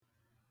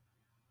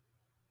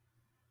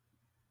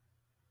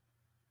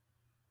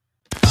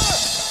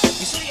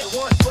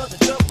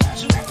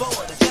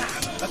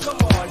Come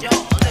on,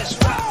 y'all, let's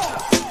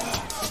rock.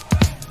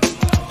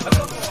 Come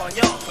on,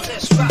 y'all,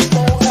 let's rock.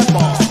 Come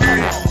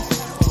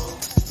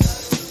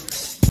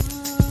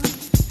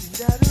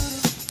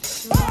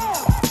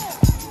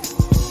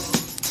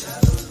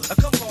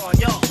on,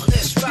 y'all,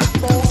 let's rock.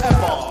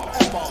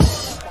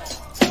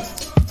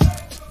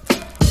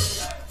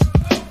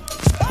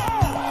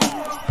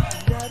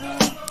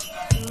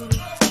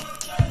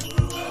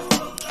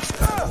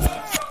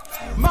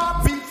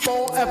 My beat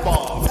forever.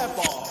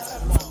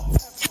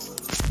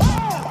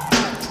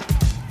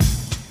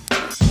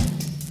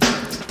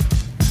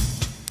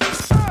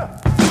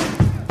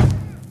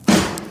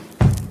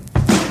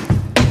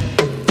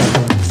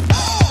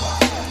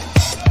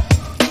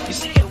 You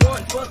see it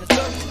one for the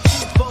third,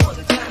 two for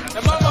the time.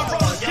 Am I my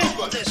brother's Y'all,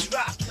 keeper? let's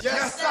rock.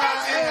 Yes,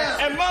 I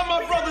am. Am I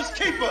my brother's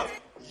keeper?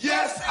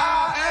 Yes,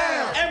 I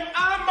am. Am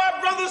I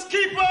my brother's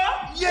keeper?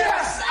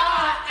 Yes,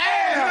 I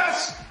am.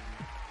 Yes,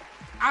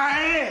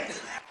 I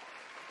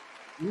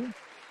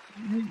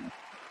am.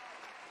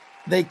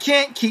 They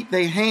can't keep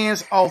their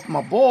hands off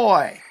my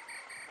boy.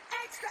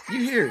 You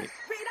hear it.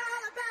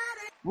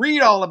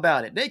 Read all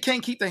about it. They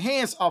can't keep their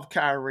hands off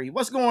Kyrie.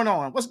 What's going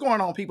on? What's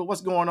going on, people?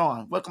 What's going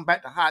on? Welcome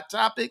back to Hot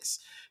Topics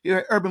here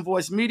at Urban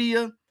Voice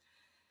Media.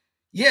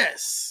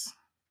 Yes,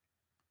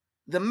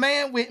 the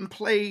man went and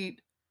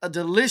played a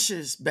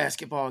delicious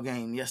basketball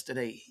game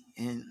yesterday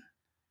and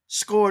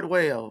scored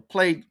well.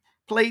 Played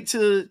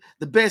to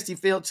the best he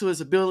felt to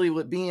his ability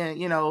with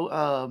being,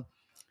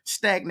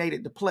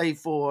 stagnated to play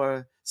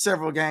for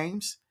several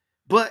games.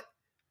 But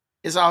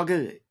it's all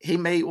good. He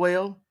made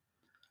well.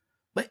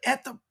 But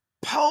at the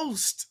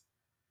post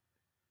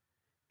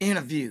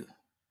interview,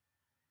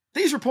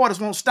 these reporters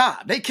won't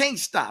stop. They can't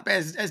stop,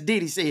 as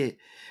Diddy said.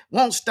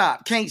 Won't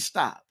stop, can't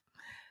stop.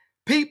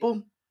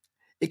 People,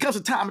 it comes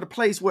a time and a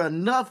place where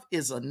enough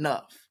is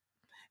enough.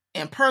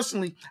 And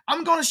personally,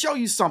 I'm going to show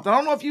you something. I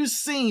don't know if you've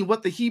seen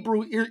what the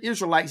Hebrew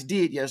Israelites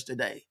did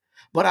yesterday,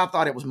 but I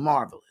thought it was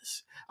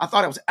marvelous. I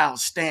thought it was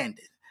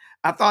outstanding.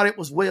 I thought it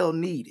was well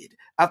needed.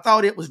 I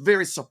thought it was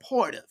very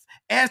supportive.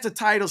 As the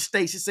title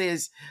states, it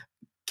says,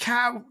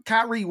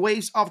 Kyrie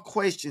waves off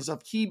questions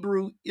of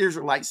Hebrew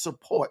Israelite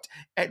support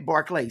at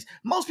Barclays.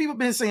 Most people have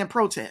been saying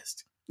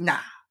protest. Nah,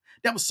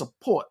 that was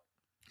support.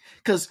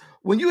 Because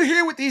when you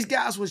hear what these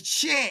guys was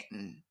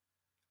chanting,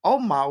 oh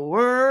my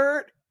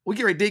word, we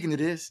get ready to dig into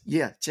this.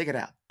 Yeah, check it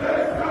out.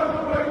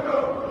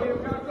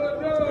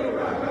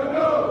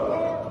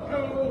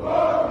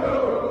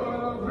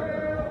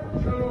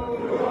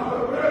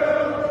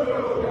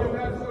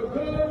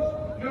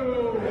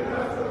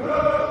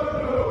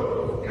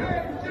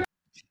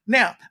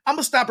 Now, I'm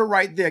going to stop it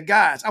right there,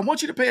 guys. I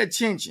want you to pay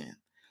attention.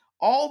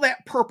 All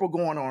that purple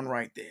going on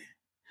right there.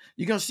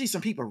 You're going to see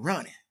some people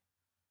running.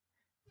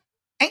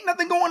 Ain't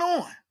nothing going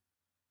on.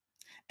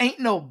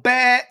 Ain't no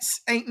bats.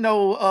 Ain't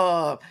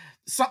no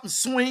something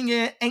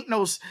swinging. Ain't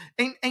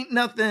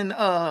nothing.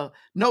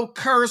 No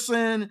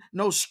cursing.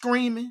 No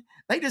screaming.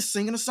 They just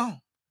singing a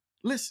song.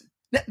 Listen,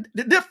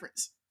 the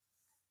difference.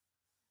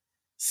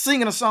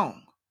 Singing a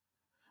song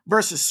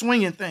versus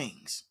swinging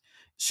things,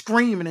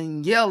 screaming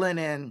and yelling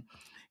and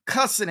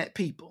cussing at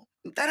people.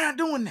 They're not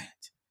doing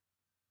that.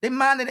 They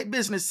minding their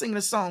business, singing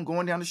a song,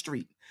 going down the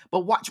street.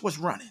 But watch what's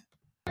running.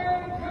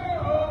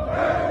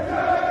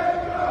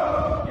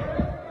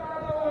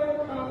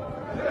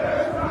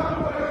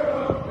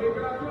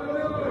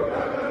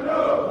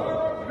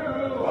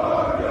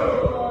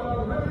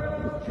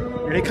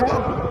 Here they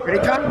come. Here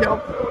they come, yo.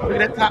 Look at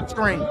that top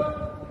screen.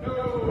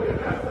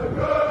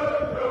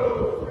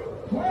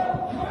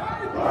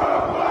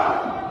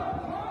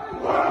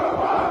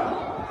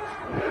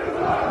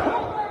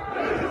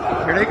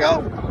 Here they go.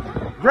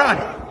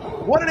 Running.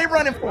 What are they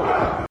running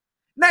for?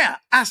 Now,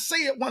 I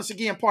say it once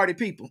again, party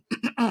people.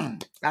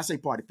 I say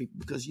party people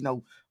because,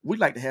 we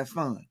like to have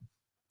fun.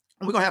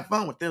 We're going to have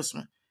fun with this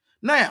one.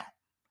 Now,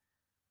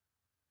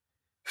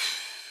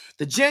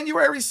 the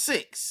January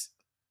 6th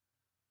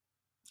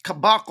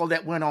debacle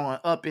that went on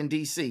up in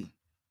D.C.,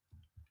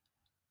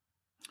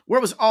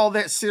 where was all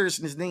that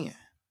seriousness then?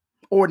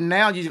 Or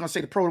now you're going to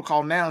say the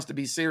protocol now is to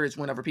be serious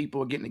whenever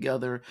people are getting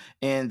together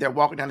and they're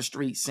walking down the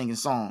street singing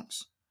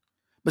songs.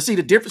 But see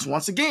the difference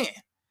once again.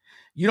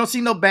 You don't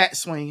see no bat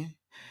swinging.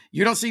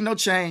 You don't see no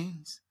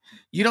chains.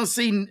 You don't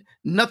see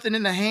nothing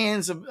in the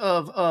hands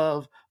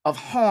of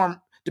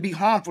harm to be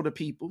harmful to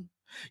people.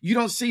 You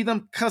don't see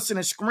them cussing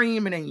and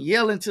screaming and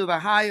yelling to the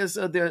highest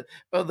of their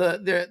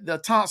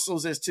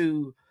tonsils as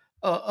to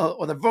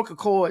or the vocal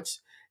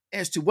cords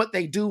as to what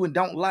they do and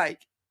don't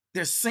like.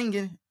 They're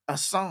singing a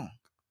song.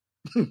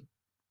 And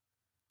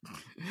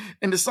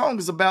the song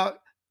is about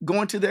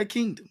going to their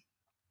kingdom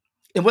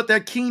and what their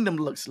kingdom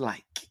looks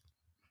like.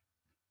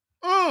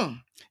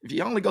 If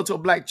you only go to a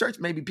black church,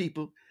 maybe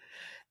people,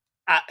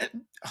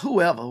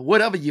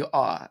 whatever you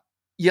are,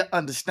 you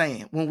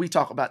understand when we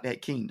talk about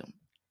that kingdom.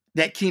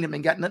 That kingdom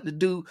ain't got nothing to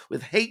do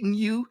with hating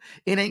you.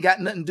 It ain't got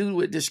nothing to do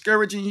with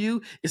discouraging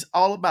you. It's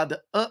all about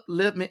the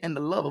upliftment and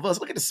the love of us.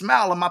 Look at the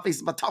smile on my face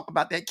if I talk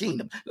about that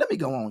kingdom. Let me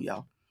go on,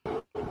 y'all.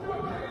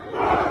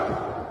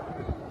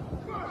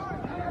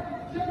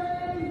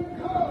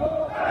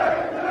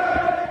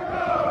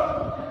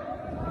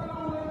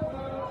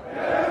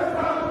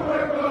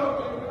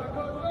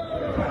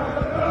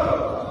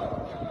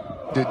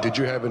 Did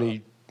you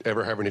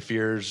ever have any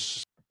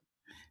fears?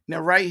 Now,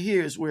 right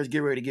here is where it's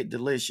getting ready to get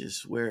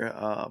delicious, where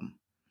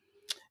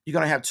you're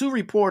going to have two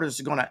reporters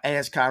who are going to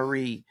ask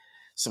Kyrie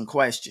some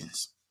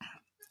questions.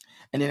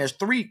 And then there's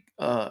you're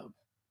going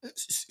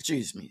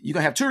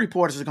to have two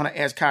reporters who are going to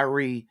ask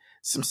Kyrie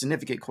some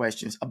significant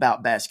questions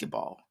about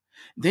basketball.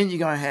 Then you're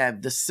going to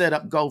have the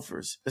setup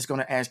Gophers that's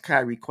going to ask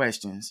Kyrie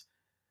questions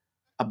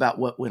about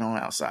what went on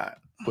outside.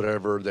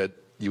 Whatever, that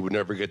you would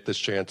never get this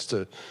chance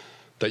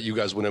that you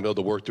guys wouldn't be able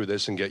to work through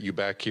this and get you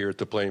back here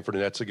to playing for the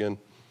Nets again?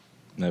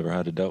 Never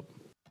had a doubt.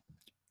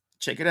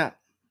 Check it out.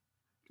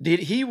 Did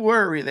he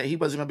worry that he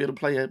wasn't going to be able to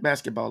play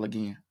basketball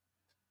again?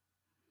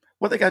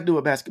 What they got to do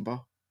with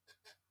basketball?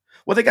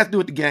 What they got to do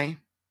with the game?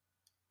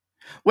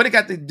 What they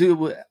got to do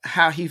with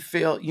how he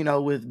felt,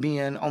 with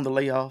being on the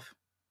layoff?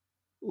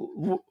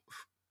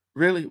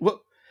 Really?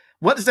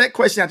 What does that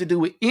question have to do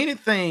with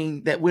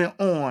anything that went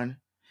on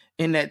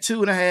in that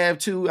 2.5,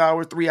 2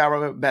 hour, 3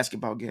 hour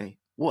basketball game?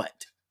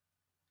 What?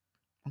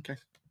 Okay.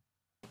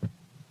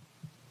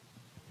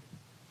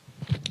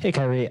 Hey,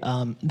 Kyrie.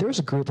 There's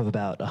a group of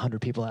about 100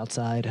 people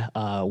outside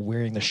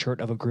wearing the shirt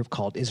of a group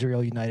called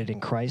Israel United in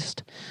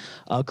Christ,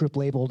 a group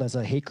labeled as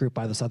a hate group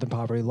by the Southern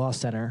Poverty Law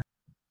Center.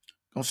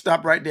 Gonna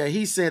stop right there.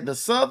 He said the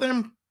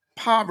Southern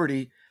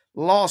Poverty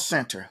Law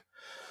Center.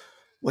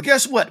 Well,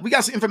 guess what? We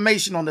got some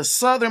information on the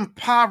Southern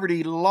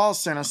Poverty Law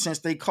Center, since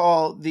they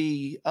called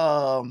the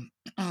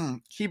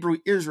Hebrew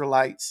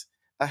Israelites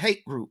a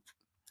hate group.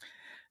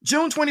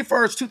 June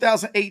 21st,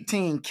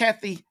 2018,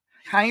 Kathy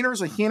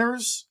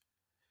Heiners,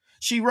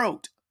 she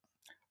wrote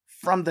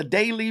from the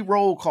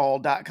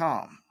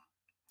dailyrollcall.com.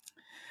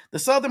 The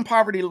Southern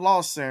Poverty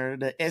Law Center,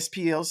 the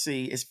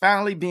SPLC, is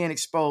finally being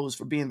exposed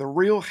for being the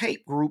real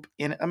hate group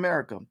in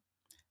America.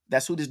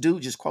 That's who this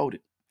dude just quoted.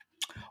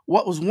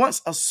 What was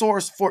once a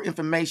source for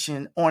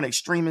information on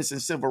extremists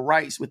and civil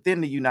rights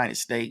within the United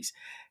States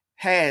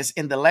has,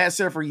 in the last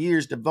several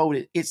years,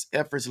 devoted its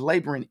efforts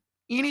labeling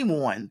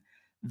anyone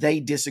they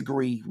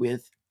disagree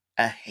with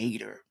a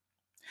hater.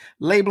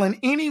 Labeling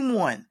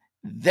anyone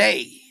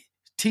they,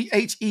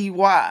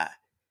 THEYDISAGREE,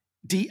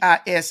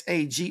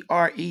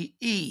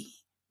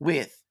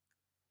 with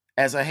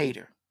as a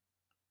hater.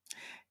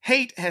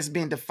 Hate has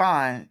been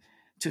defined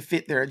to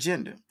fit their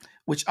agenda,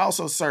 which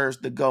also serves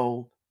the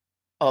goal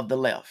of the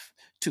left,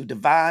 to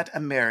divide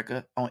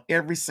America on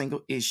every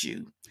single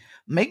issue.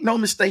 Make no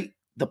mistake,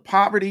 the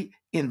poverty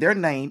in their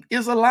name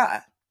is a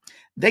lie.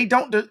 They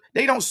don't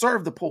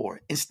serve the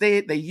poor.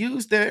 Instead, they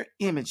use their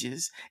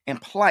images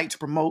and plight to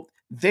promote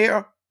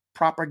their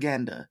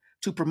propaganda.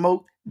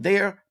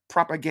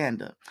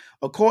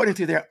 According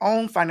to their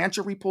own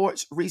financial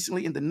reports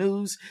recently in the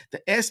news,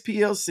 the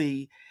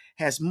SPLC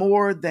has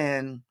more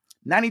than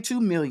 $92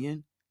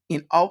 million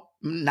in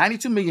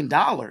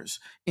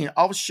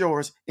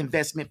offshore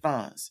investment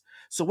funds.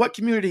 So what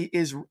community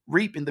is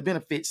reaping the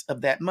benefits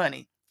of that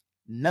money?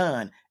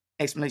 None.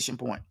 Exclamation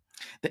point.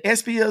 The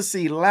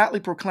SPLC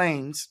loudly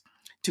proclaims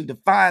to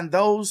define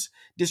those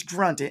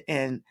disgruntled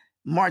and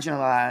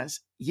marginalized,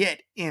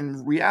 yet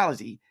in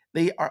reality,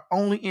 they are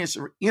only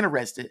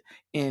interested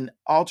in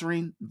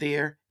altering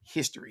their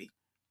history.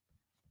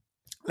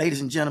 Ladies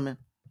and gentlemen,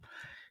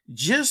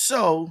 just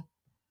so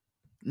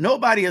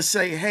nobody will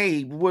say,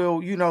 "Hey,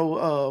 well, you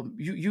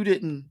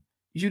didn't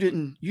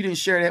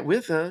share that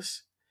with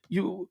us."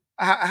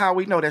 How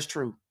we know that's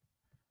true?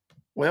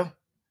 Well,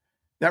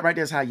 that right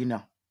there is how you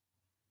know.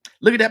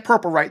 Look at that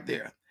purple right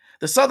there.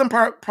 The Southern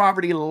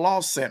Poverty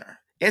Law Center,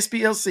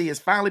 SPLC, is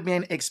finally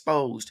being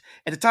exposed.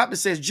 At the top, it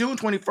says June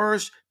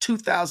 21st,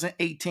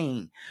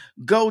 2018.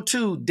 Go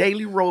to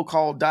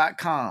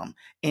dailyrollcall.com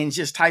and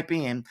just type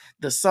in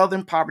the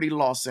Southern Poverty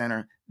Law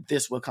Center.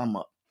 This will come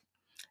up.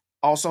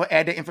 Also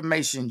add the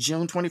information,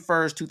 June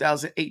 21st,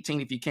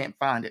 2018, if you can't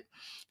find it.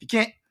 If you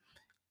can't,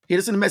 hit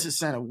us in the message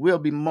center. We'll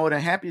be more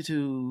than happy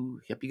to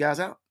help you guys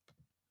out.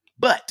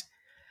 But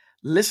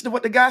listen to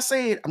what the guy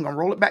said. I'm going to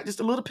roll it back just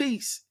a little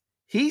piece.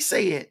 He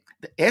said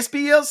the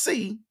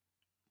SPLC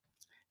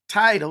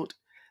titled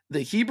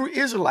the Hebrew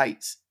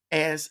Israelites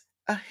as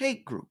a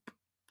hate group.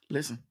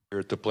 Listen.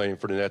 You're at the playing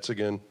for the Nets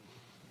again?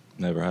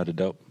 Never had a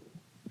doubt.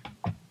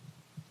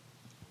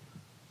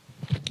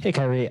 Hey,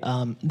 Kyrie.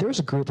 There's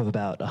a group of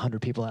about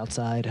 100 people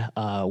outside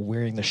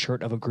wearing the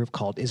shirt of a group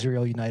called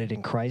Israel United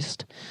in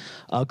Christ,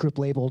 a group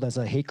labeled as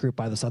a hate group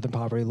by the Southern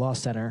Poverty Law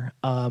Center.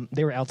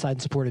 They were outside in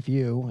support of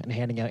you and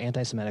handing out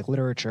anti-Semitic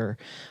literature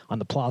on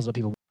the plaza.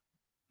 People.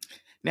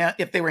 Now,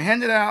 if they were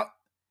handing out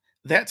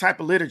that type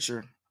of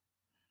literature,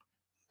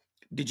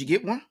 did you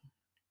get one?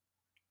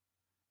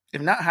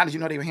 If not, how did you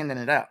know they were handing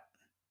it out?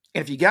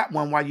 And if you got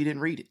one, why you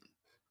didn't read it?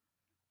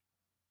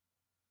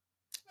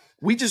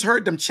 We just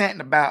heard them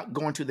chanting about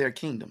going to their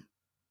kingdom.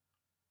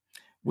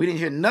 We didn't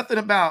hear nothing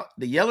about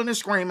the yelling and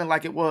screaming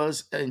like it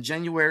was in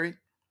January.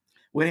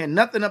 We didn't hear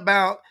nothing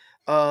about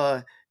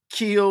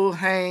kill,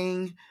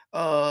 hang,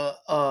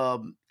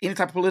 any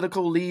type of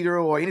political leader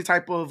or any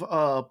type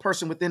of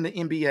person within the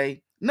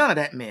NBA. None of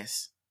that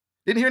mess.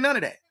 Didn't hear none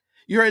of that.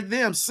 You heard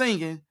them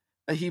singing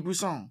a Hebrew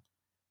song.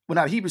 Well,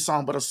 not a Hebrew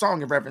song, but a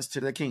song in reference to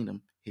their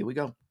kingdom. Here we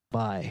go.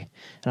 by.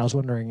 And I was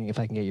wondering if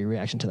I can get your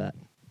reaction to that.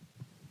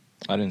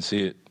 I didn't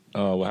see it.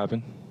 What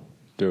happened?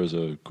 There was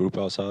a group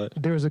outside.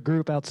 There was a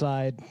group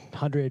outside,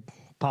 100,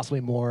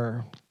 possibly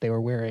more. They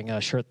were wearing a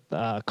shirt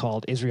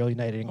called Israel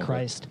United in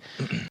Christ.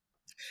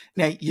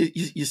 Now,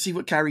 you see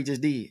what Kyrie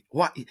just did?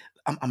 What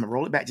I'm going to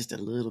roll it back just a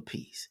little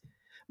piece.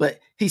 But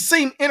he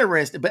seemed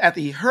interested, but after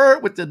he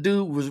heard what the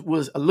dude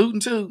was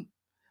alluding to,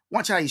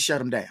 watch how he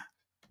shut him down.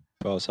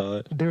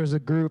 Outside. There was a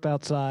group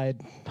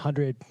outside,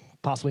 100,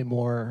 possibly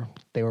more.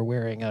 They were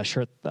wearing a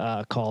shirt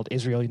called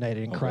Israel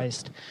United in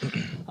Christ.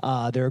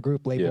 They're a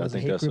group labeled as a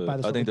hate group by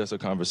the I think that's a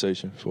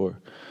conversation for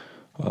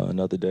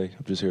another day.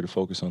 I'm just here to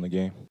focus on the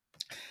game.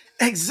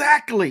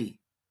 Exactly.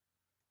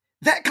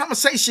 That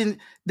conversation,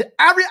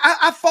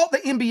 I fought the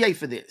NBA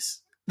for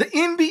this. The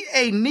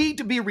NBA need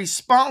to be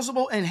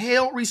responsible and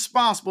held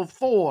responsible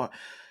for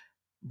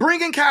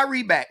bringing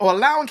Kyrie back or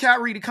allowing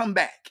Kyrie to come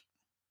back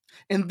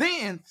and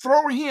then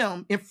throw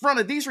him in front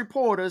of these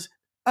reporters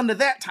under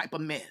that type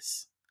of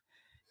mess.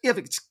 If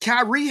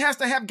Kyrie has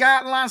to have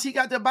guidelines he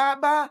got to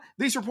abide by,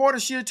 these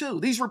reporters should too.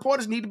 These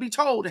reporters need to be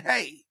told,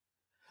 hey,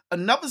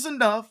 enough is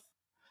enough.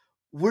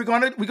 We're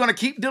gonna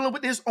keep dealing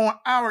with this on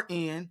our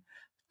end.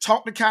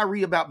 Talk to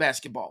Kyrie about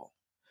basketball.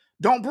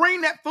 Don't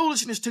bring that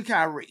foolishness to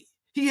Kyrie.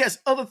 He has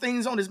other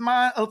things on his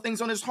mind, other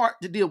things on his heart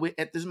to deal with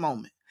at this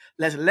moment.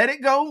 Let's let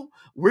it go.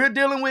 We're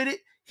dealing with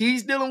it.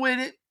 He's dealing with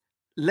it.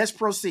 Let's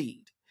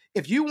proceed.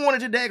 If you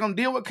wanted to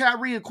deal with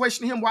Kyrie and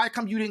question him, why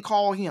come you didn't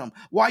call him?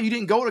 Why you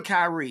didn't go to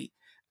Kyrie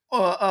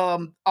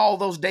all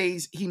those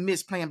days he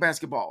missed playing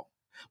basketball?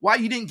 Why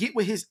you didn't get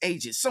with his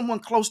agent, someone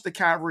close to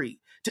Kyrie,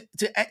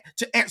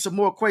 to answer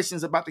more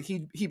questions about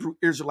the Hebrew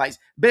Israelites?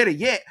 Better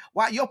yet,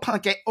 why your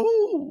punk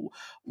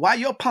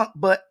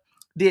butt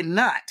did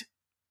not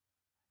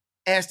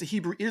ask the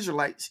Hebrew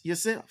Israelites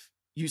yourself?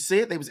 You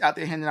said they was out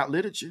there handing out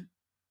literature.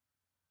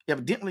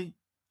 Evidently,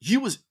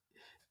 you was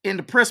in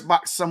the press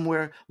box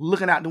somewhere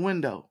looking out the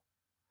window,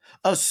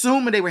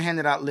 assuming they were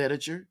handing out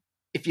literature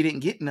if you didn't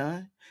get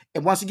none.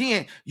 And once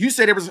again, you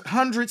said there was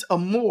hundreds or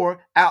more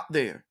out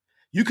there.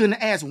 You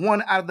couldn't ask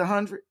one out of the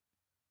 100.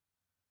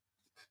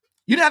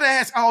 You didn't have to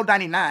ask all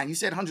 99. You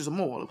said hundreds or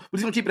more. We're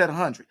just going to keep it at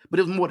 100, but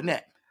it was more than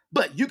that.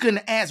 But you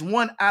couldn't ask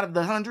one out of the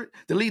 100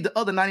 to leave the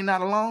other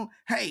 99 alone.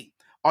 Hey,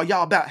 are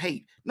y'all about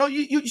hate? No,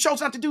 you chose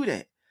not to do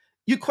that.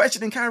 You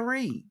questioning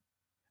Kyrie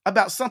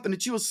about something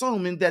that you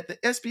assuming that the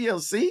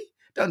SPLC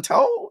done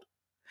told.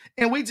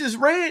 And we just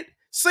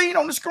seen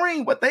on the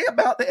screen what they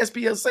about the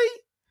SPLC.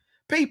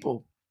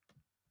 People,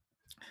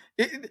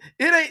 it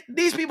ain't,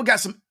 these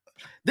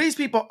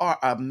people are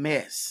a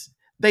mess.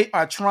 They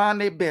are trying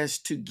their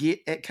best to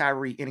get at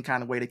Kyrie any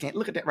kind of way they can.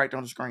 Look at that right there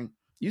on the screen.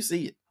 You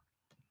see it.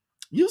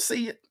 You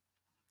see it.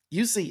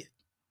 You see it.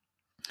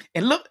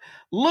 And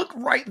look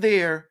right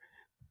there,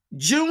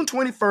 June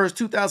 21st,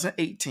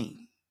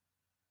 2018.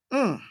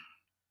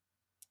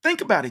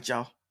 Think about it,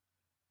 y'all.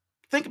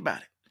 Think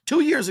about it.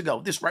 2 years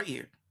ago, this right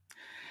here.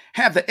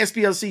 Have the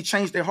SPLC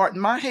changed their heart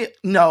and mind? Hell,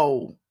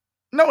 no.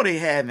 No, they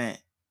haven't.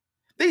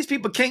 These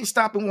people can't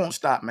stop and won't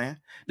stop, man.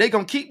 They're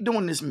going to keep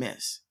doing this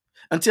mess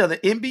until the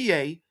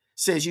NBA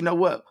says, you know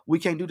what? We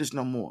can't do this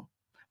no more.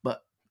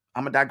 But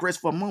I'm going to digress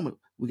for a moment.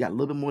 We got a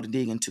little bit more to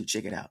dig into.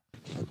 Check it out.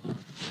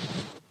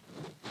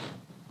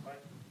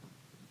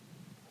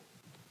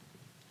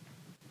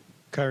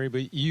 Kyrie,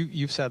 but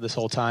you've said this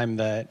whole time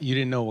that you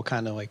didn't know what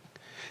kind of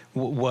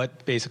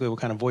what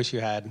kind of voice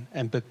you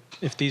had. But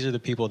if these are the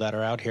people that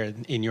are out here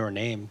in your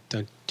name,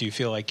 do you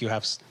feel like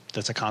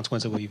that's a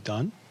consequence of what you've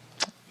done?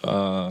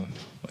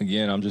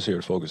 Again, I'm just here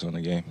to focus on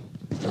the game.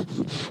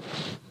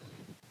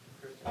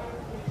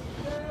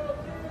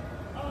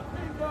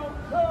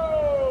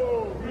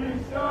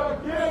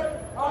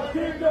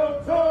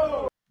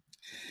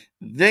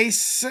 They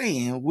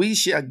saying we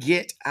shall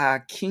get our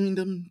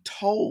kingdom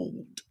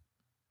told.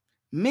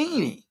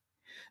 Meaning,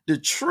 the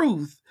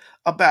truth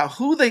about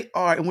who they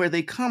are and where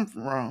they come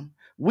from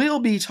will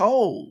be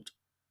told.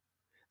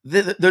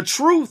 The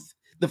truth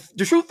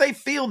they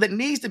feel that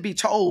needs to be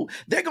told,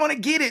 they're going to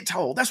get it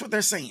told. That's what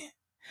they're saying.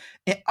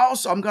 And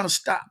also, I'm going to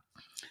stop.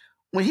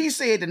 When he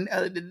said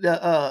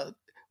the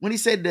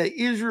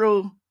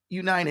Israel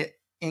United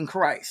in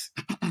Christ,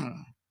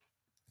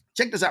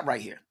 check this out right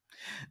here.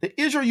 The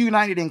Israel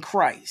United in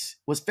Christ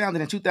was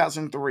founded in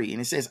 2003,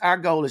 and it says our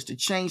goal is to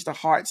change the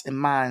hearts and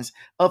minds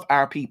of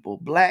our people.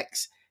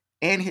 Blacks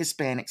and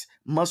Hispanics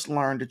must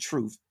learn the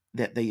truth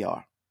that they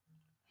are.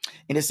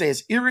 And it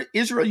says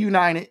Israel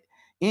United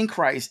in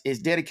Christ is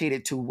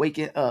dedicated to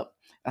waking up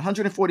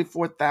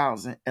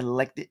 144,000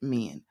 elected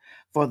men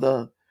from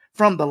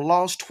the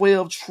lost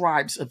 12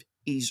 tribes of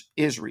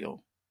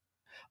Israel,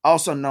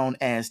 also known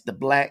as the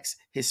Blacks,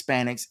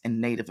 Hispanics,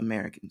 and Native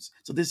Americans.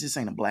 So this just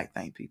ain't a black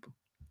thing, people.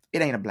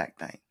 It ain't a black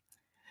thing.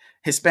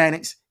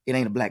 Hispanics, it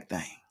ain't a black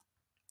thing.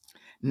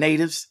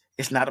 Natives,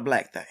 it's not a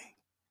black thing.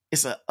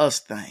 It's a us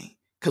thing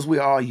because we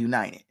are all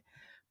united.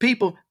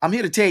 People, I'm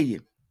here to tell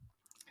you,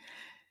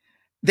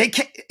 they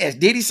can't, as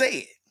Diddy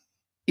said,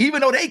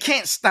 even though they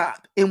can't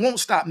stop and won't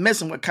stop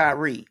messing with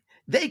Kyrie,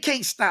 They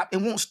can't stop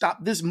and won't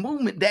stop this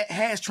movement that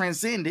has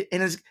transcended,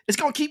 and it's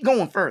going to keep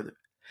going further.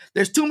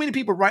 There's too many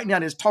people right now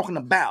that's talking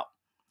about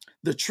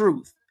the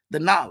truth, the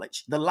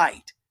knowledge, the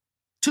light.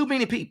 Too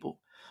many people.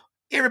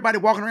 Everybody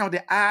walking around with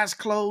their eyes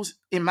closed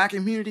in my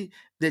community,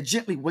 they're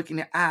gently waking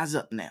their eyes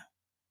up now.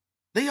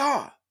 They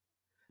are.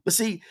 But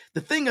see,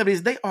 the thing of it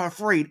is they are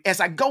afraid. As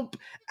I go,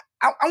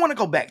 I want to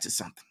go back to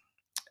something.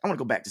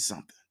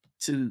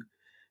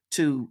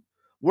 To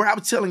where I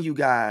was telling you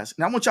guys,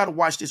 and I want y'all to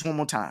watch this one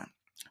more time.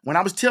 When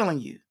I was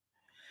telling you,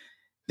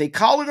 they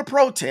call it a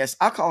protest,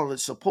 I call it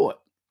support.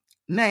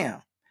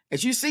 Now,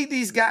 as you see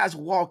these guys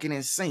walking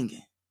and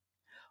singing,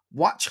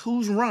 watch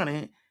who's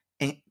running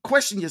and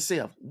question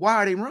yourself, why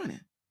are they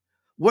running?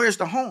 Where's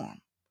the harm?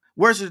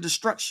 Where's the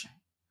destruction?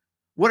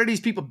 What are these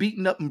people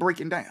beating up and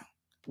breaking down?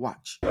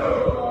 Watch.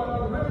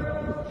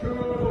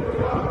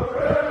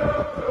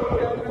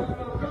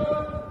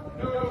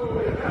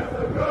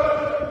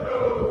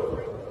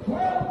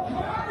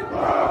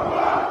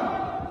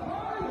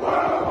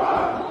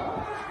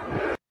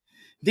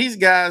 These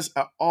guys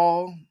are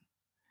all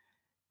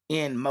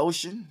in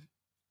motion,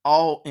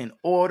 all in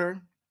order,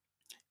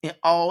 and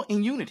all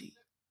in unity.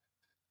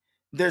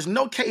 There's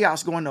no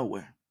chaos going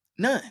nowhere.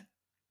 None.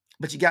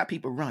 But you got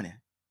people running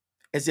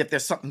as if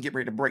there's something getting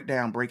ready to break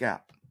down, break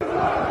out.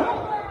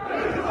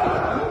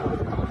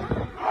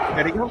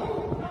 There they go.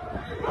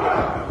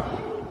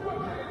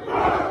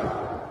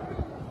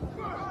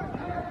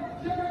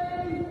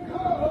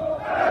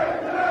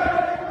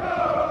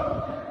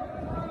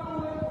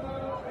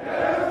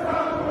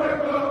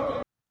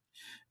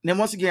 Then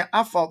once again,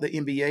 I fault the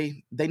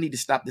NBA. They need to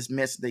stop this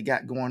mess they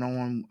got going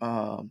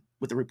on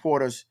with the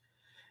reporters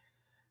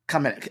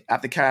coming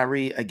after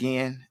Kyrie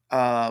again.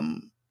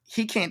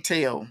 He can't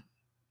tell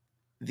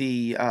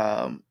the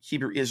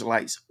Hebrew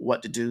Israelites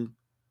what to do,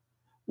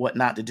 what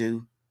not to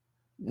do,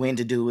 when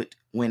to do it,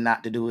 when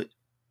not to do it,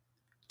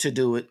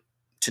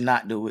 to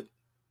not do it,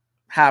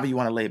 however you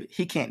want to label it.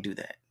 He can't do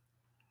that.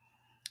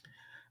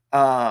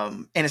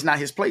 And it's not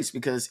his place,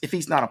 because if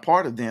he's not a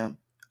part of them,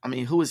 I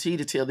mean, who is he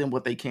to tell them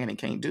what they can and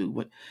can't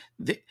do?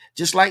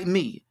 Just like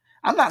me,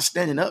 I'm not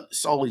standing up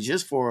solely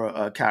just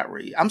for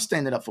Kyrie. I'm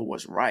standing up for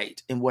what's right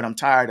and what I'm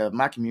tired of.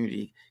 My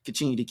community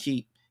continue to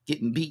keep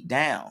getting beat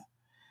down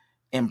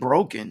and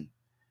broken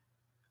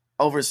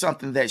over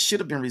something that should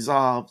have been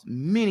resolved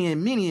many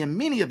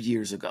of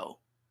years ago.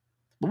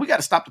 But we got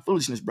to stop the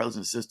foolishness, brothers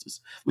and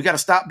sisters. We got to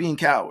stop being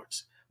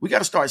cowards. We got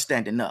to start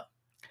standing up.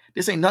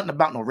 This ain't nothing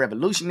about no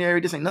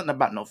revolutionary. This ain't nothing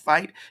about no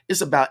fight. It's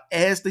about,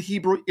 as the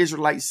Hebrew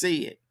Israelites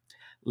said,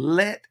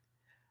 let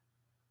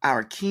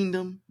our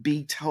kingdom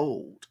be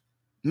told.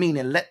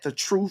 Meaning, let the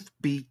truth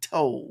be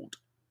told.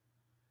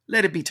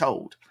 Let it be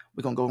told.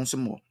 We're going to go on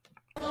some more.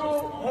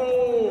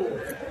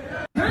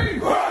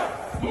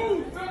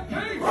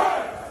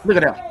 Look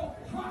at that.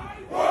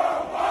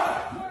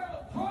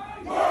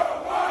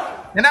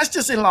 And that's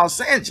just in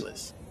Los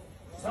Angeles.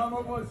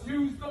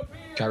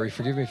 Kyrie,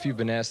 forgive me if you've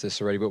been asked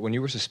this already, but when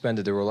you were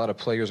suspended, there were a lot of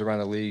players around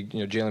the league,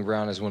 Jaylen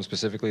Brown is one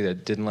specifically,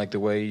 that didn't like the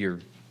way your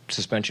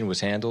suspension was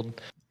handled.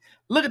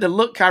 Look at the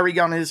look Kyrie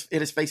got on his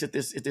face at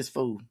this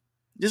fool.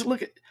 Just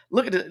look at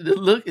the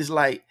look is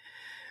like,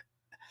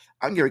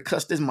 I'm getting ready to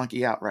cuss this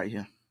monkey out right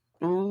here.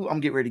 Ooh, I'm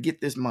getting ready to get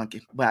this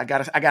monkey, but I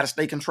gotta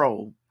stay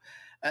controlled.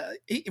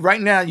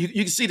 Right now, you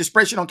can see the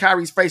expression on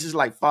Kyrie's face is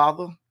like,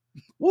 Father,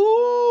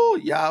 woo,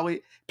 Yahweh,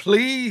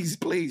 please.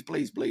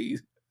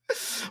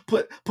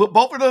 Put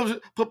both of those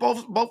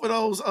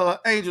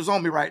angels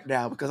on me right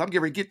now, because I'm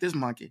getting ready to get this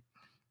monkey.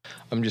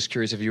 I'm just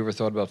curious if you ever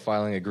thought about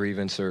filing a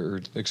grievance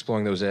or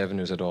exploring those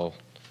avenues at all.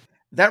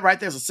 That right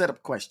there is a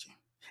setup question.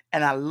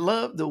 And I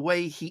love the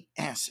way he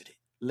answered it.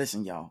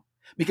 Listen, y'all.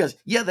 Because,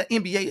 the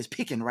NBA is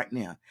picking right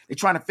now. They're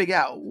trying to figure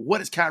out,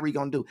 what is Kyrie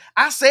going to do?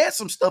 I said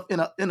some stuff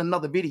in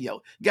another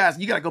video. Guys,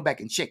 you got to go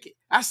back and check it.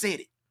 I said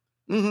it.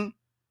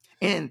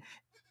 And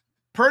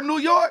per New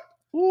York,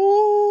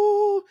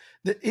 ooh,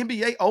 the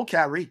NBA owes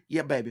Kyrie.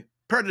 Yeah, baby.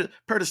 Per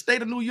the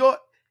state of New York,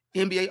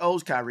 NBA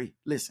owes Kyrie.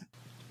 Listen.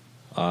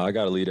 I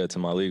got to leave that to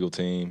my legal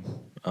team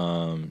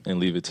and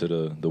leave it to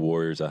the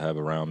warriors I have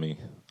around me.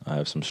 I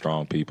have some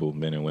strong people,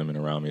 men and women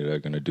around me, that are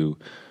going to do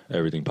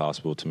everything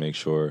possible to make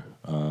sure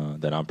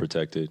that I'm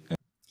protected.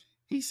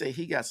 He said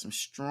he got some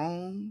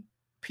strong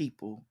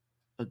people,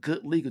 a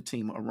good legal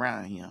team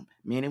around him,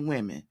 men and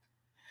women,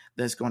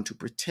 that's going to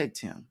protect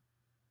him.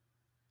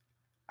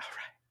 All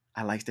right.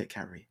 I like that,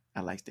 Kyrie. I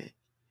like that.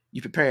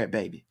 You prepared,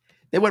 baby.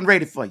 They weren't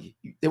ready for you.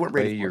 They weren't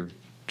ready for you.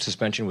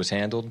 Suspension was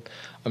handled.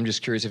 I'm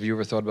just curious if you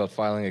ever thought about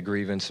filing a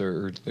grievance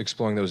or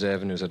exploring those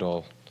avenues at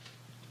all.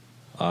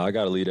 I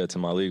got to leave that to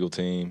my legal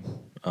team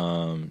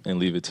and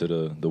leave it to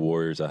the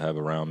warriors I have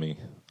around me.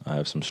 I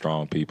have some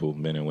strong people,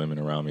 men and women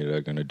around me, that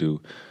are going to do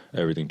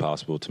everything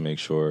possible to make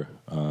sure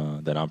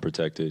that I'm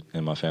protected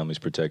and my family's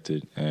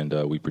protected, and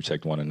we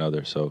protect one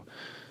another. So,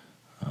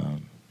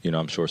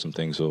 I'm sure some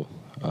things will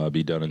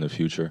be done in the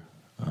future,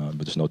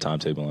 but there's no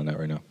timetable on that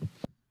right now.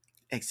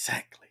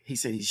 Exactly. He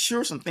said he's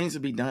sure some things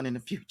will be done in the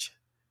future.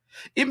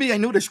 NBA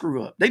knew they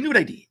screw up. They knew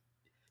they did.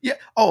 Yeah.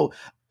 Oh,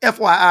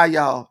 FYI,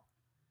 y'all.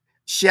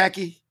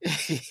 Shacky.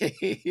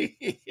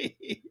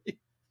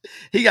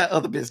 He got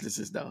other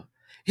businesses though.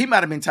 He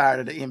might have been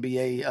tired of the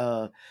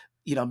NBA,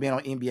 being on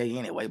NBA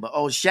anyway. But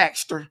old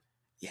Shackster,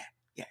 yeah,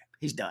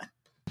 he's done.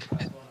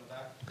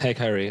 Hey,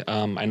 Kyrie.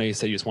 I know you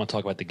said you just want to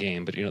talk about the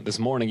game, but this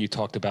morning you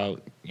talked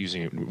about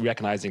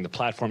recognizing the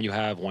platform you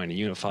have, wanting to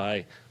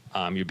unify.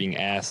 You're being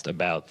asked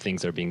about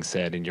things that are being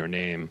said in your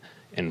name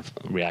in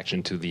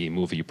reaction to the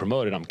movie you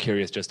promoted. I'm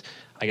curious, just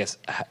I guess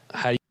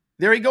how.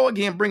 There you go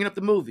again, bringing up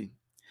the movie.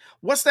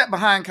 What's that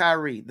behind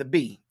Kyrie? The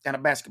B and a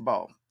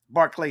basketball,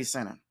 Barclays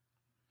Center.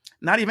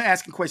 Not even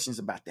asking questions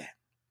about that.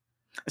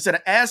 Instead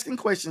of asking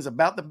questions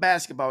about the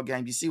basketball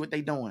game, you see what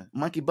they doing?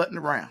 Monkey butting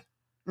around.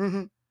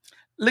 Mm-hmm.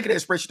 Look at the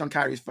expression on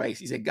Kyrie's face.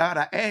 He said, God,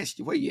 I asked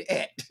you, where you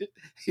at?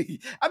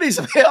 I need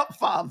some help,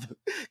 Father.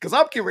 Because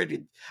I'm getting ready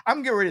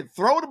to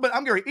throw I'm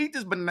getting ready to eat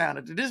this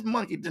banana. This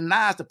monkey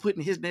denies to put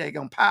in his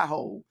daggone pie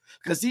hole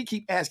because he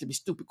keep asking me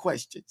stupid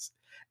questions.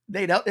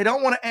 They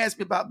don't want to ask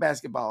me about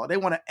basketball. They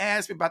want to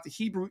ask me about the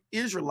Hebrew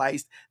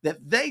Israelites that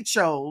they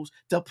chose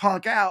to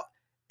punk out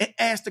and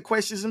ask the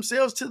questions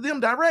themselves to them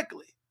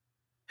directly.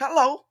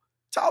 Hello,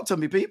 talk to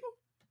me, people.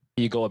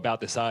 You go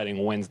about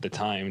deciding when's the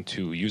time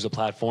to use a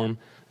platform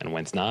and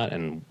when's not,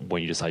 and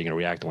when you decide you're going to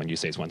react, and when you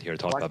say it's one here to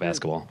talk about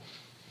basketball.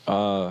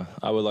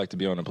 I would like to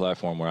be on a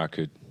platform where I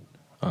could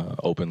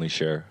openly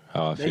share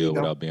how I feel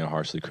without being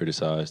harshly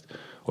criticized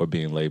or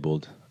being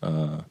labeled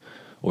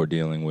or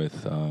dealing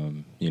with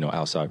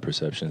outside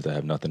perceptions that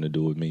have nothing to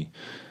do with me.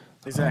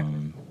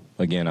 Exactly.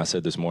 Again, I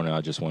said this morning,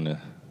 I just want to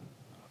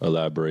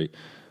elaborate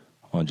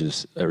on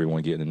just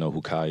everyone getting to know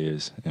who Kai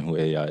is and who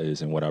AI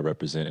is and what I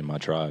represent in my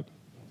tribe.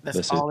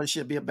 That's all it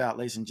should be about,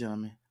 ladies and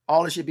gentlemen.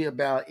 All it should be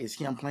about is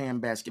him playing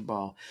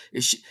basketball.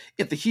 If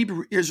the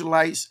Hebrew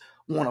Israelites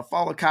want to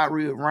follow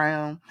Kyrie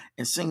around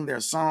and sing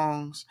their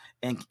songs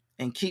and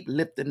keep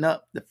lifting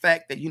up the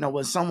fact that,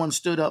 when someone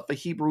stood up for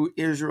Hebrew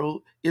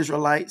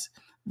Israelites,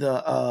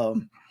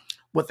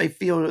 what they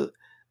feel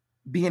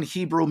being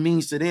Hebrew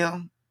means to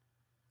them,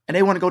 and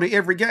they want to go to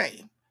every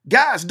game.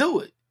 Guys, do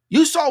it.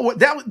 You saw what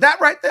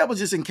that right there was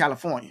just in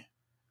California.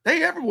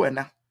 They everywhere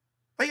now.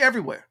 They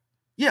everywhere.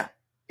 Yeah,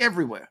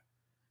 everywhere.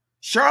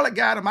 Charlotte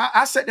got them.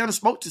 I sat down and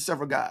spoke to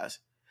several guys.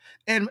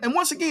 And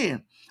once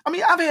again, I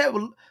mean, I've had,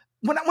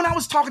 when I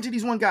was talking to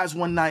these one guys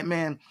one night,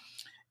 man,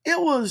 it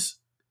was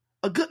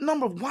a good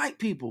number of white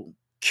people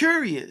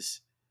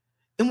curious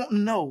and wanting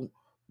to know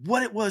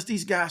what it was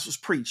these guys was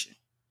preaching.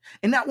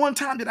 And not one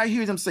time did I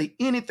hear them say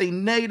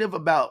anything negative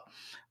about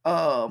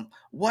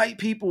white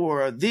people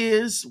or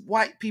this,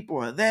 white people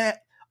or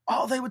that.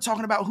 All they were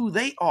talking about who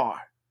they are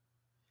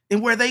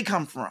and where they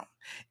come from.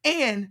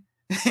 And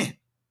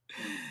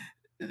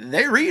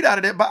they read out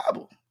of that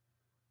Bible,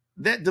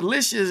 that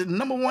delicious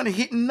 #1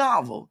 hitting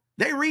novel.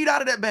 They read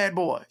out of that bad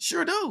boy.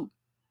 Sure do.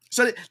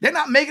 So they're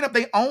not making up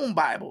their own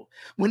Bible.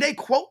 When they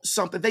quote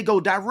something, they go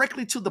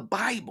directly to the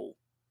Bible.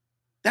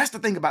 That's the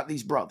thing about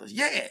these brothers.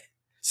 Yeah.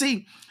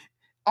 See,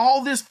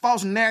 all this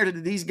false narrative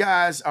that these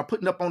guys are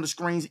putting up on the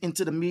screens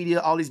into the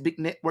media, all these big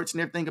networks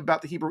and everything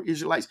about the Hebrew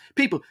Israelites.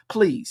 People,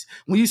 please,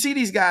 when you see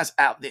these guys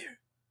out there,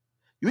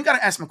 you ain't got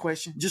to ask them a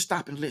question. Just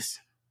stop and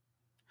listen.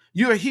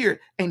 You're here,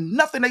 and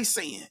nothing they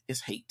saying is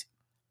hate.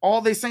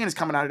 All they saying is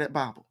coming out of that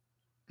Bible.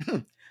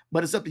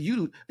 But it's up to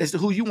you as to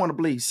who you want to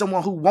believe.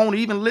 Someone who won't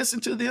even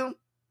listen to them.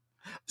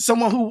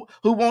 Someone who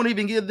won't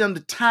even give them the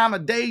time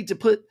of day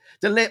to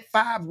let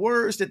 5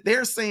 words that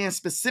they're saying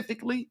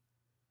specifically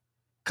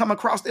come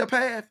across their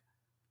path,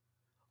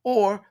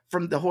 or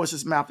from the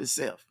horse's mouth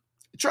itself.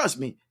 Trust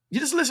me, you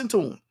just listen to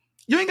them.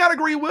 You ain't got to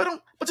agree with them,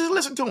 but just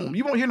listen to them.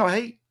 You won't hear no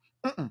hate.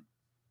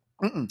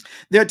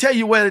 They'll tell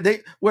you where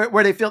they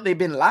felt they've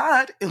been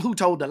lied and who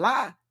told the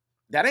lie.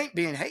 That ain't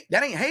being hate.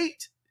 That ain't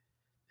hate.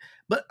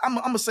 But I'm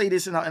gonna say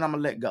this and I'm gonna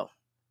let go.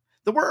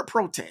 The word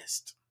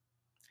protest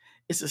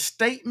is a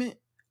statement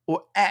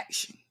or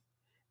action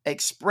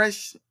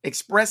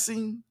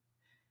expressing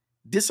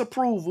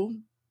disapproval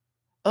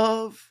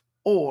of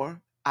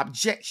or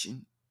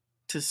objection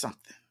to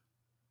something.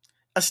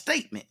 A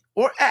statement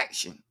or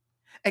action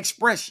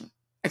expressing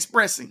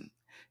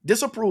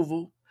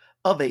disapproval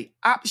of a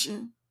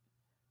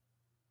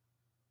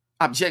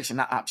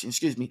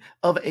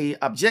of a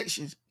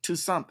objection to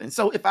something.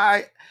 So if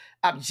I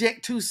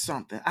object to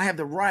something, I have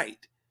the right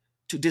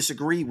to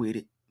disagree with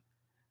it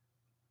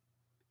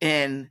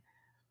and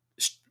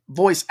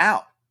voice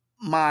out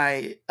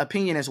my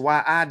opinion as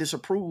why I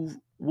disapprove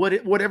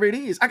whatever it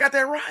is. I got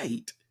that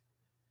right.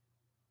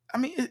 I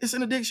mean, it's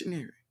in a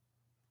dictionary.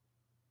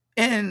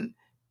 And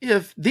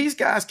if these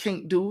guys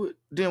can't do it,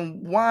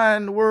 then why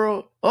in the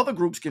world other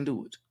groups can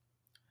do it?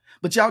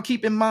 But y'all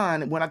keep in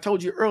mind when I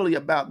told you earlier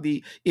about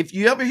if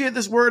you ever hear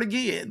this word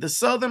again, the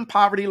Southern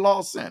Poverty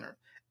Law Center,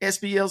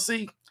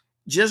 SPLC,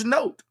 just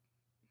note,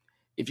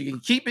 if you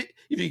can keep it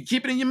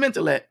in your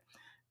mentalette,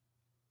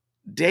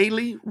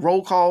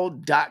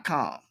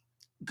 dailyrollcall.com.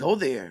 Go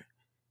there.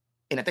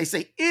 And if they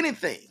say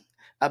anything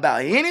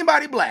about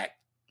anybody black,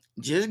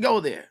 just go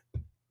there.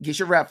 Get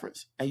your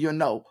reference, and you'll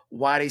know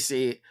why they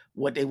said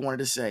what they wanted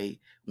to say,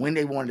 when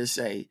they wanted to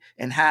say,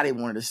 and how they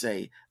wanted to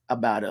say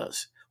about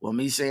us. Well,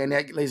 me saying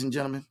that, ladies and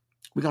gentlemen,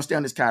 we're going to stay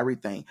on this Kyrie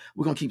thing.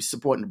 We're going to keep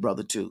supporting the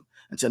brother, too.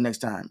 Until next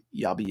time,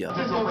 y'all be up.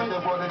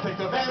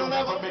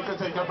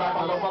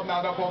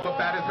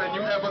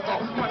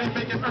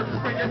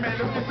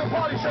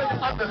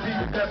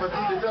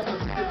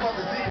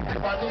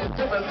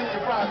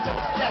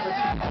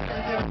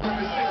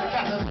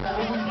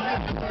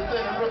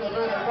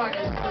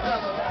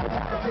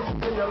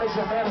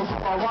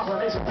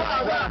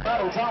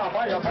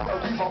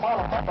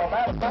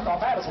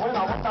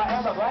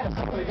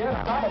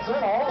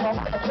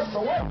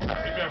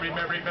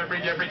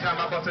 Every time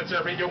I bust a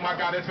cherry, oh my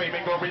God, it's fame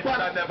and glory. But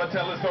I never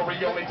tell a story,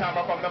 only time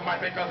I'm from the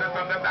mic because it's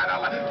something that I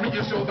like.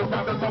 Reassure the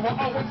brothers, so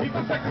I always keep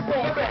the second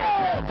story.